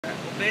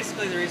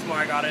basically the reason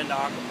why I got into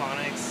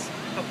aquaponics,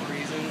 a couple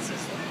reasons, is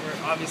we're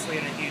obviously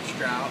in a huge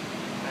drought,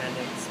 and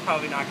it's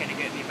probably not going to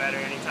get any better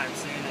anytime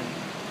soon. And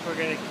if we're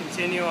going to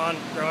continue on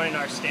growing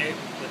our state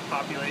with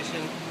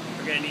population,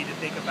 we're going to need to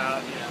think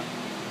about,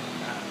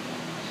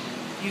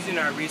 using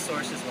our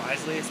resources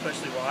wisely,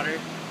 especially water.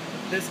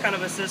 This kind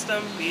of a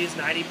system, we use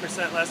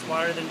 90% less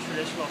water than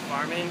traditional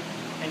farming,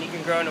 and you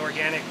can grow an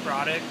organic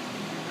product,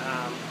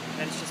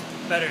 and it's just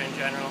better in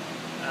general.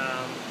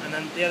 And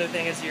then the other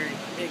thing is you're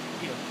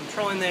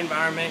controlling the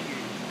environment,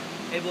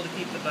 you're able to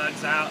keep the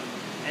bugs out,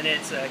 and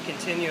it's a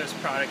continuous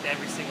product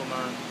every single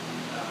month.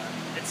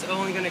 It's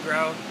only going to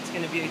grow, it's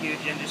going to be a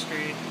huge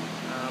industry.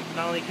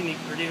 Not only can you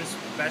produce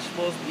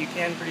vegetables, but you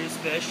can produce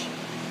fish.